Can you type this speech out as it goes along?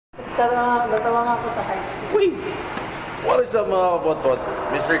natawa nga ako sa height. Wait! What is up mga kapotpot?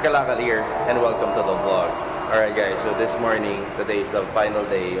 Mr. Kalakal here, and welcome to the vlog. Alright guys, so this morning, today is the final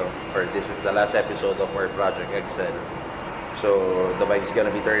day or this is the last episode of our Project Excel. So, the bike is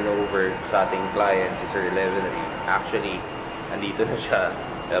gonna be turned over sa ating client, si Sir Levenery. Actually, andito na siya.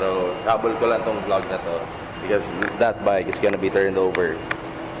 Pero, habol ko lang tong vlog na to. Because that bike is gonna be turned over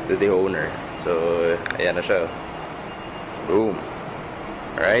to the owner. So, ayan na siya. Boom.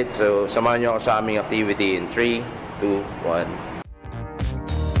 Alright, so samahan nyo ako sa aming activity in 3, 2, 1.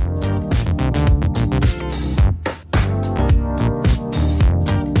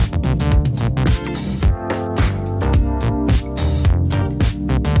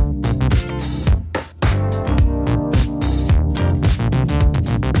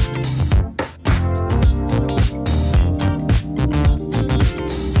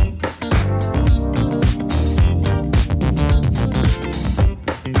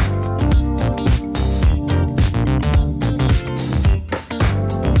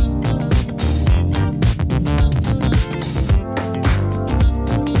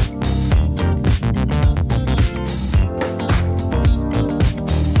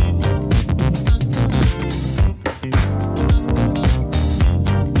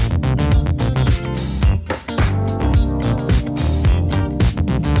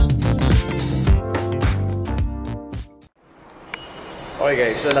 Okay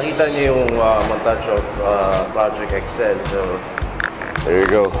guys, so nakita niyo yung montage of Project Excel. So, there you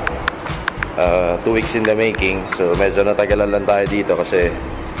go. 2 weeks in the making. So, medyo natagalan lang tayo dito kasi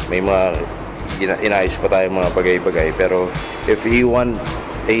may mga inayos pa tayo mga bagay-bagay. Pero, if you want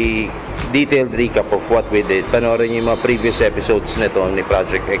a detailed recap of what we did, panoorin niyo yung mga previous episodes nito ni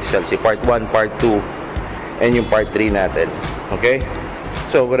Project Excel. Si Part 1, Part 2, and yung Part 3 natin. Okay?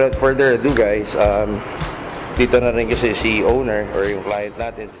 So, without further ado guys, dito na rin kasi si owner or yung client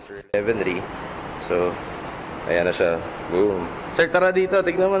natin, si Sir Levenery. So, ayan na siya. Boom. Sir, tara dito.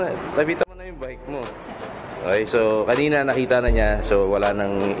 Tignan mo na. Lapitan mo na yung bike mo. Okay, so kanina nakita na niya. So, wala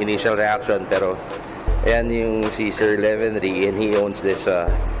nang initial reaction. Pero, ayan yung si Sir Levenery and he owns this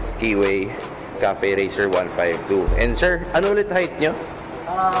Keeway Ka POTPOT 152. And sir, ano ulit height nyo?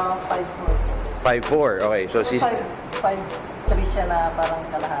 5'4". 5'4". Okay, so si 5'3" siya na parang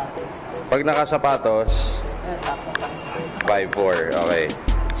kalahati. Pag nakasapatos, 5'4". Okay.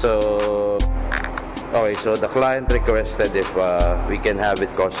 So the client requested if we can have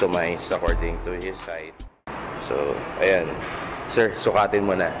it customized according to his height. So, ayan. Sir, sukatin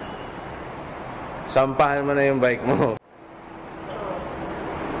mo na. Sampahan mo na yung bike mo.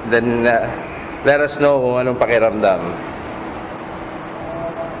 Then, let us know kung anong pakiramdam.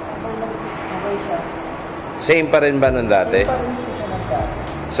 Okay siya. Same pa rin ba nun dati? Same pa rin siya nun dati.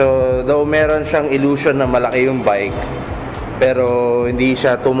 So, though meron siyang illusion na malaki yung bike, pero hindi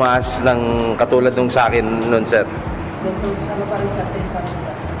siya tumaas ng katulad nung sa akin nun, sir. Ano pa rin siya, same pa rin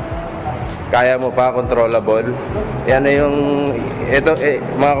siya. Kaya mo pa, controllable. Yan na yung, ito,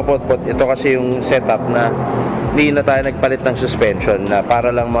 mga kapotpot, ito kasi yung setup na hindi na tayo nagpalit ng suspension na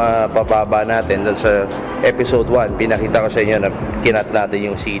para lang mapababa natin. Doon sa episode 1, pinakita ko sa inyo na kinat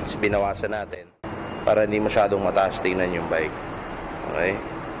natin yung seats, binawasan natin para hindi masyadong mataas tingnan yung bike. Okay?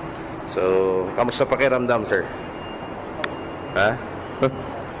 So, kamusta pakiramdam, sir? Ha?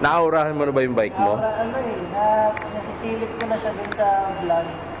 Naaurahan mo na ba yung bike mo? Nasisilip ko na siya dun sa vlog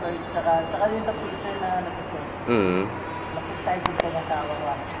first, tsaka yung sa picture na nasisilip. Mas excited ka na sa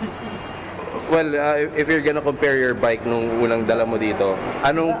awang actually. Well, if you're gonna compare your bike nung unang dala mo dito,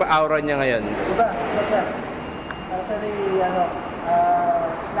 anong pa-aura niya ngayon? Iba siya. Actually,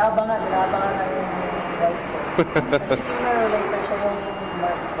 naabangan na yung bike ko. Kasi sooner or later siya yung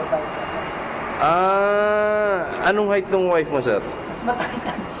bike. Anong height ng wife mo, sir? Mas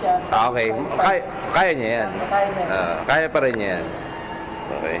matangkad siya. Okay. Kaya niya yan. Kaya niya. Kaya pa rin niya yan.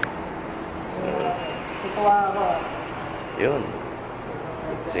 Okay. Tutuwa ako. Yun.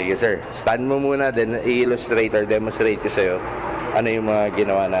 Sige, sir. Stand mo muna, then i-illustrate or demonstrate ko sa'yo ano yung mga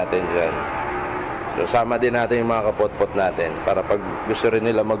ginawa natin dyan. So, sama din natin yung mga kapotpot natin para pag gusto rin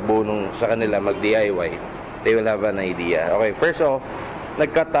nila magbunong sa kanila, mag-DIY, they will have an idea. Okay, first off,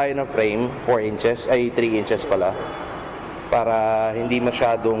 nag-cut tayo ng frame, 4 inches, ay 3 inches pala. Para hindi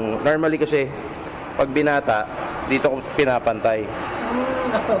masyadong, normally kasi, pag binata, dito ko pinapantay.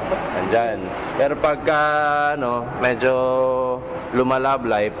 Andyan. Pero pagka, medyo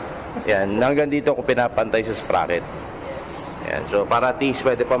lumalablay, yan, hanggang dito ko pinapantay sa sprocket. Yan, so para at least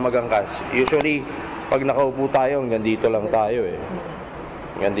pwede pa magangkas. Usually, pag nakaupo tayo, hanggang dito lang tayo eh.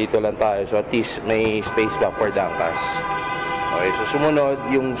 Hanggang dito lang tayo. So at least may space pa for dangkas. Okay, so sumunod,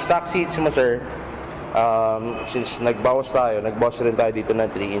 yung stock seats mo, sir, since nagbawas rin tayo dito ng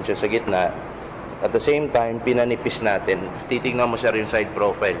 3 inches sa gitna. At the same time, pinanipis natin. Titingnan mo sir yung side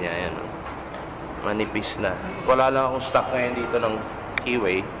profile niya. Ayan. Manipis na. Wala lang akong stock ngayon dito ng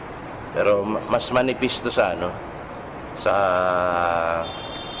Keeway. Pero mas manipis to sa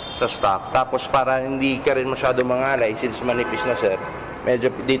stock. Tapos para hindi ka rin masyado mangalay, since manipis na sir, medyo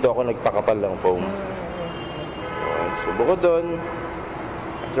dito ako nagpakapal ng foam. So bukod doon,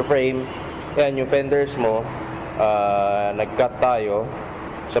 sa frame, yan yung fenders mo, nag-cut tayo.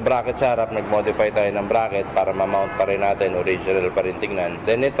 Sa bracket sa harap, nag-modify tayo ng bracket para ma-mount pa rin natin, original pa rin tingnan.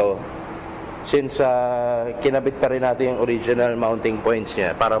 Then ito, since kinabit pa rin natin yung original mounting points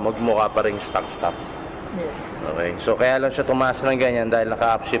niya para magmukha pa rin stock. Yes. Okay, so kaya lang siya tumaas ng ganyan dahil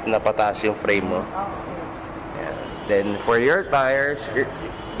naka-upshift na pataas yung frame mo. Yeah. Then for your tires,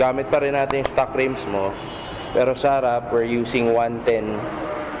 gamit pa rin natin yung stock rims mo. Pero sa harap, we're using 110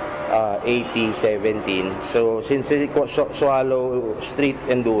 80-17. So since Swallow Street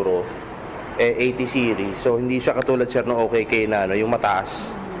Enduro 80 series, so hindi siya katulad sir ng OKK na yung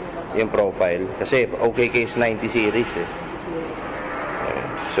mataas yung profile. Kasi OKK is 90 series eh.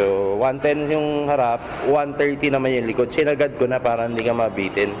 So, 110 yung harap, 130 naman yung likod. Sinagad ko na para hindi ka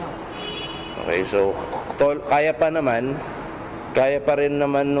mabitin. Okay, so, kaya pa rin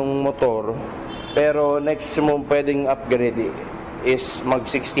naman nung motor. Pero, next mo pwedeng upgrade is mag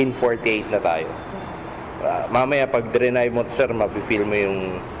 1648 na tayo. Mamaya, pag drive mo, sir, mapifeel mo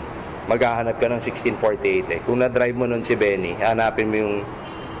yung maghahanap ka ng 1648 eh. Kung na-drive mo nun si Benny, hanapin mo yung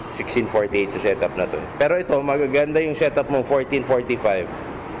 1648 sa setup na to. Pero ito, magaganda yung setup mo, 1445.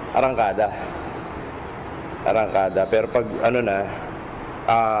 Arangkada. Pero pag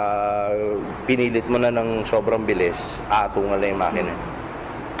pinilit mo na ng sobrang bilis, atungal na yung makina.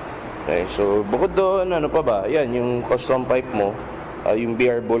 Okay, so bukod doon, ano pa ba? Yan, yung custom pipe mo, yung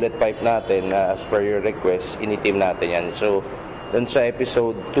BR bullet pipe natin, as per your request, initim natin yan. So, dun sa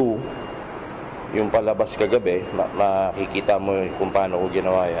episode 2, yung palabas kagabi, makikita mo kung paano ko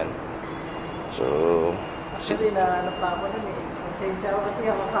ginawa yan. So, actually, na ano pa ako nun eh. Pasensya ako kasi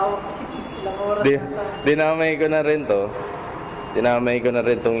hawak ilang oras dinamay ko na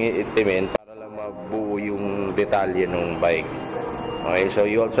rin itong itimin para lang mabuo yung detalye ng bike. Okay, so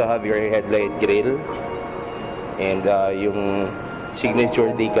you also have your headlight grill and yung signature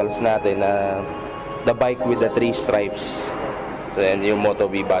decals natin na the bike with the 3 stripes. So, and yung Moto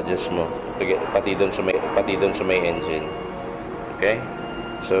V badges mo. Pati doon sa may engine. Okay?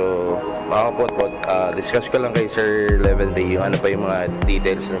 So, mga kapotpot, discuss ko lang kay Sir Levendy yung ano pa yung mga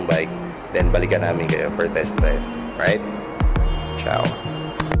details ng bike. Then, balikan namin kayo for test drive. Right? Ciao.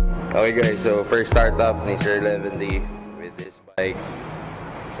 Okay guys, so first start up ni Sir Levendy with this bike.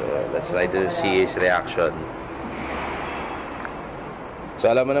 So, let's try to see his reaction.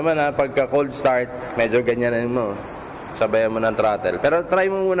 So, alam mo naman pagka cold start, medyo ganyan mo. Sabayan mo ng throttle. Pero try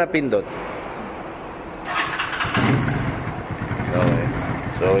mo muna pindot. Okay.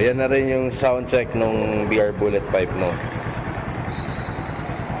 So, yan na rin yung sound check nung BR bullet pipe mo.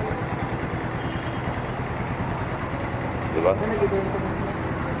 Diba?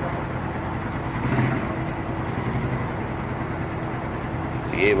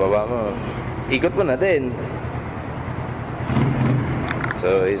 Sige, baba mo. Ikot mo na din.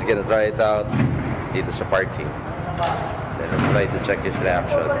 So, he's gonna try it out dito sa parking. Then, let's try to check his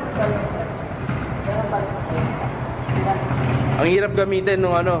reaction. Ang hirap gamitin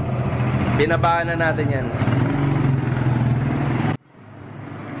nung binabaan na natin yan.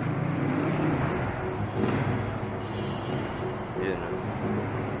 Yun.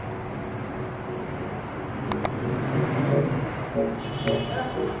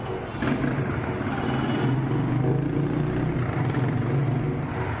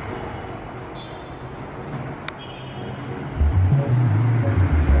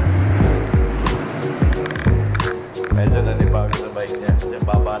 Medyo nanibago sa bike niya. Yung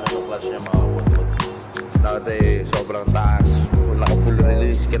baba na ng clutch niya mga kapotpot. Dati sobrang taas. Kung naka-full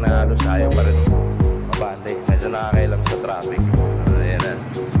release ka na halos, ayaw pa rin mabante. Medyo nakakailang sa traffic. Ayan na.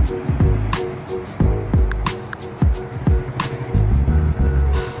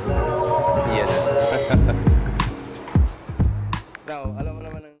 Yan na. Now, alam mo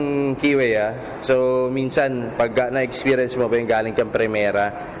naman ng Keeway So, minsan, pag na-experience mo pa yung galing kang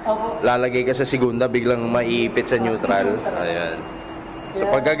primera, lalagay ka sa segunda, biglang maiipit sa neutral. Ayan. So,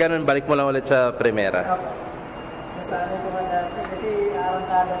 pag ganun, balik mo lang ulit sa primera. Nasanay ko nga dati kasi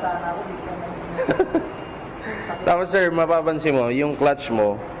arangkada sana ako, biglang Tapos sir, mapapansin mo, yung clutch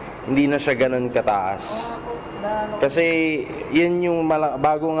mo, hindi na siya ganun kataas. Kasi, yun yung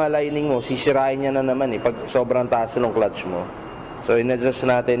bago nga lining mo, sisirain niya na naman pag sobrang taas ng clutch mo. So, in-adjust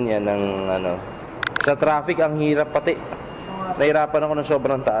natin yan ng Sa traffic, ang hirap pati. Nahirapan ako ng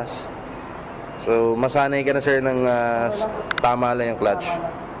sobrang taas. So, masanay ka na sir ng tama lang yung clutch.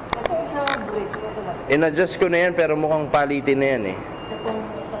 Ito sa brakes, ito lang. In-adjust ko na yan pero mukhang palitin na yan eh. Itong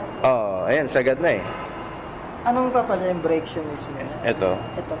sa... Oo, ayan, sagad na eh. Anong pa pala yung brake shoe mismo? Ito.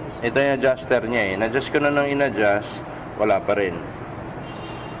 Ito mismo. Ito yung adjuster niya eh. In-adjust ko na nang in-adjust, wala pa rin.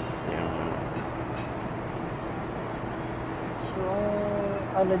 So,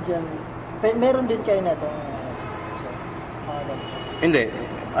 ano dyan? Meron din kayo na itong... Hindi.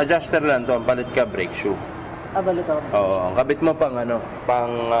 Adjuster lang to, ang palit ka brake shoe. Balik ako. Oo, ang kabit mo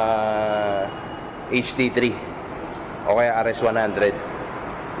pang HT3 o kaya RS100.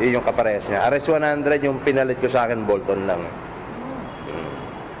 Yun yung kaparehas niya. RS100 yung pinalit ko sa akin, bolt-on lang.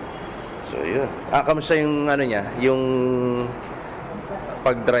 So, yun. Kamusta yung niya? Yung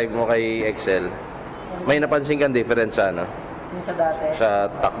pag-drive mo kay Excel? May napansin kang difference sa Yung sa dati?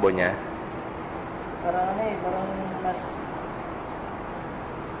 sa takbo niya? Parang parang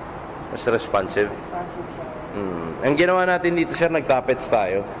Mas responsive. responsive siya. Ang ginawa natin dito sir, nag-tappets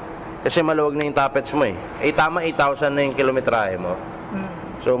tayo. Kasi maluwag na yung tappets mo eh. Tama 8,000 na yung kilometrahe mo.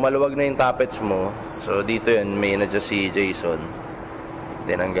 So maluwag na yung tappets mo. So dito yun, may na-adjust si Jason.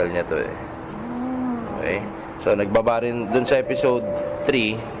 Tinanggal niya to eh. Okay. So nagbaba rin, dun sa episode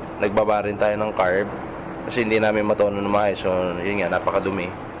 3, nagbaba rin tayo ng carb. Kasi hindi namin matono na maayos. So yun nga, napakadumi.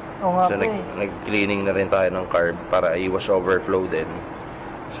 Oo nga So po nag-cleaning na rin tayo ng carb para iwas overflow din.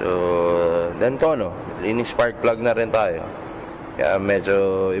 So, then tono, lining spark plug na rin tayo. Kaya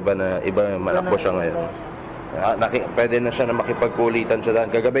medyo iba manakbo siya ngayon. Pwede na siya na makipagkulitan sa daan.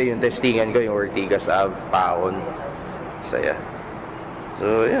 Kagabi yung testingan ko, yung Ortigas Ave, Paon. Saya.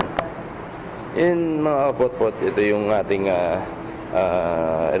 So, yan. Yan mga kapotpot, ito yung ating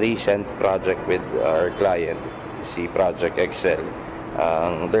recent project with our client, si Project Excel.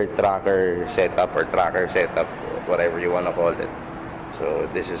 Ang dirt tracker setup or tracker setup, whatever you wanna call it. So,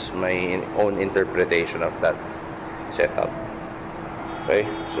 this is my own interpretation of that setup. Okay?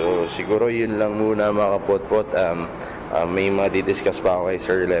 So, siguro yun lang muna mga kapotpot. May mga didiscuss pa ako kay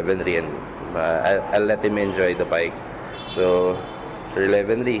Sir Levenry and I'll let him enjoy the bike. So, Sir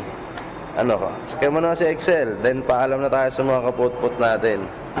Levenry, sakay mo na si Excel. Then, paalam na tayo sa mga kapotpot natin.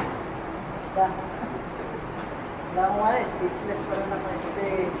 Wala ko nga speechless pa rin naman kasi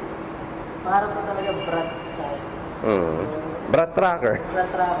parang pa talaga brat style. Brat tracker. Brat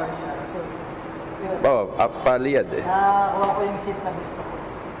tracker siya. So, yun. Paliyad eh. Nakakuha ko yung seat na gusto ko.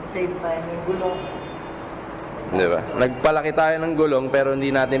 Same time, yung gulong. Di ba? Nagpalaki tayo ng gulong pero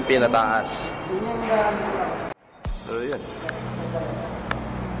hindi natin pinataas. Yun yung gamit ko. So, yun.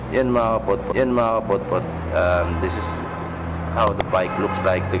 Yan mga kapotpot. This is how the bike looks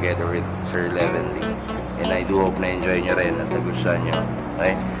like together with Sir Levenly. And I do hope na enjoy nyo rin at nagustuhan nyo.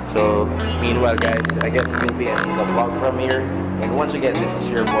 Okay? So, meanwhile guys, I guess we'll be ending the vlog from here. And once again, this is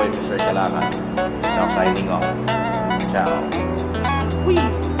your boy, Mr. Kalakan. Now signing off. Ciao. Whee!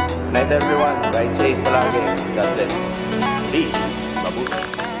 Night everyone. Ride safe palagi. God bless. Peace. Mabuti.